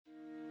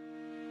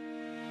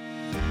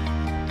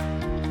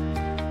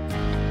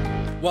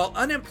While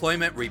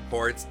unemployment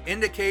reports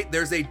indicate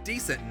there's a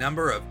decent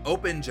number of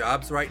open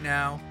jobs right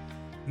now,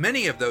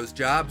 many of those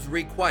jobs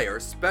require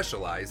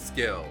specialized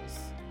skills.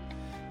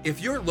 If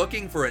you're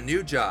looking for a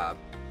new job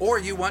or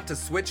you want to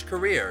switch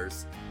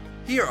careers,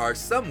 here are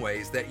some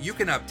ways that you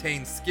can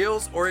obtain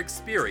skills or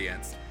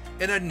experience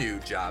in a new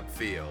job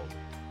field.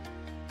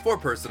 For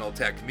Personal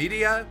Tech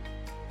Media,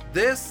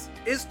 this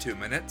is 2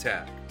 Minute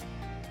Tech.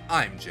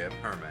 I'm Jim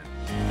Herman.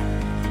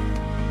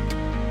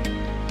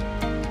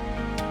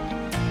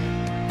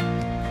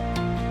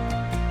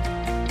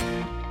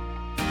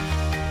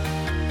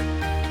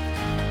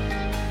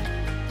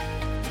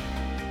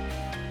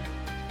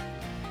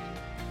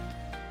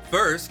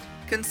 First,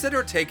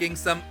 consider taking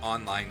some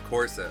online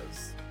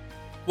courses.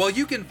 While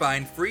you can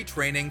find free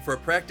training for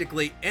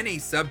practically any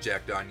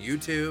subject on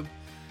YouTube,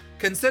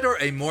 consider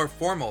a more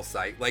formal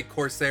site like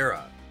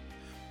Coursera.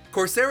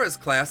 Coursera's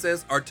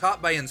classes are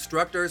taught by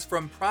instructors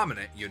from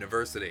prominent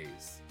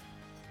universities.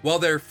 While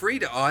they're free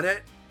to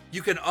audit,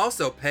 you can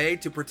also pay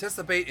to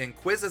participate in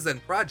quizzes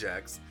and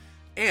projects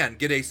and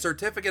get a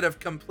certificate of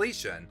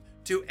completion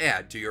to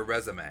add to your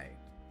resume.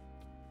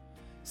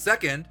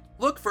 Second,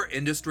 look for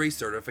industry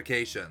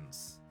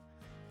certifications.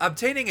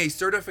 Obtaining a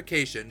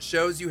certification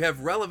shows you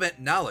have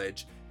relevant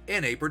knowledge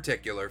in a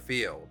particular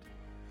field.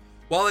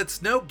 While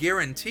it's no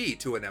guarantee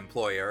to an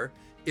employer,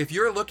 if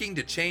you're looking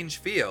to change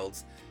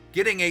fields,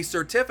 getting a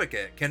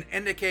certificate can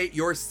indicate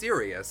you're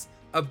serious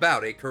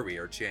about a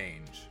career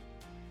change.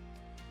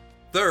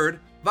 Third,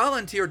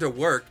 volunteer to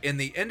work in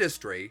the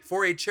industry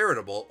for a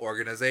charitable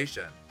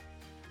organization.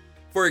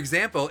 For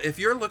example, if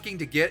you're looking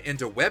to get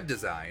into web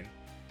design,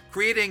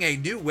 creating a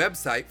new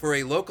website for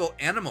a local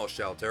animal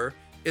shelter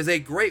is a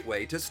great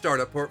way to start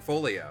a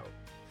portfolio.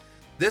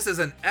 This is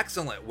an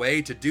excellent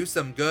way to do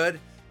some good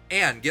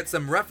and get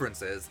some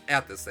references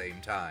at the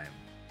same time.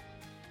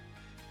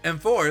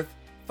 And fourth,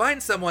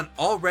 find someone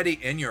already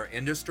in your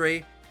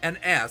industry and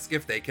ask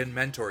if they can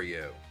mentor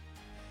you.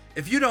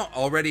 If you don't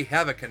already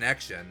have a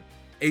connection,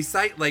 a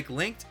site like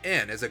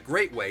LinkedIn is a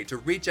great way to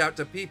reach out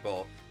to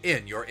people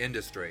in your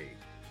industry.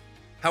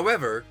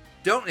 However,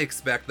 don't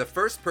expect the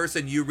first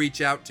person you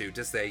reach out to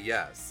say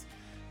yes.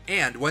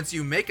 And once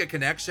you make a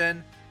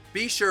connection,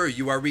 be sure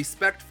you are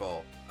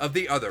respectful of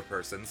the other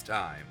person's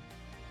time.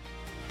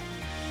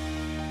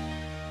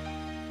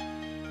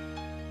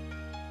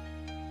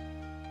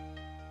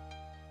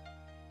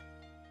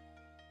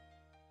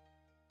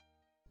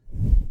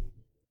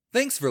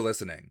 Thanks for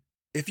listening.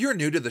 If you're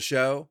new to the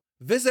show,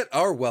 visit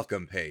our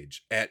welcome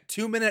page at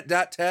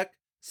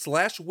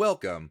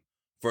 2minute.tech/welcome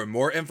for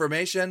more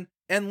information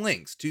and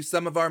links to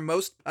some of our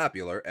most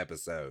popular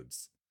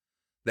episodes.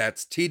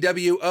 That's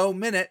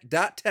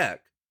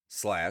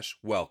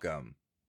TWOminute.tech/welcome.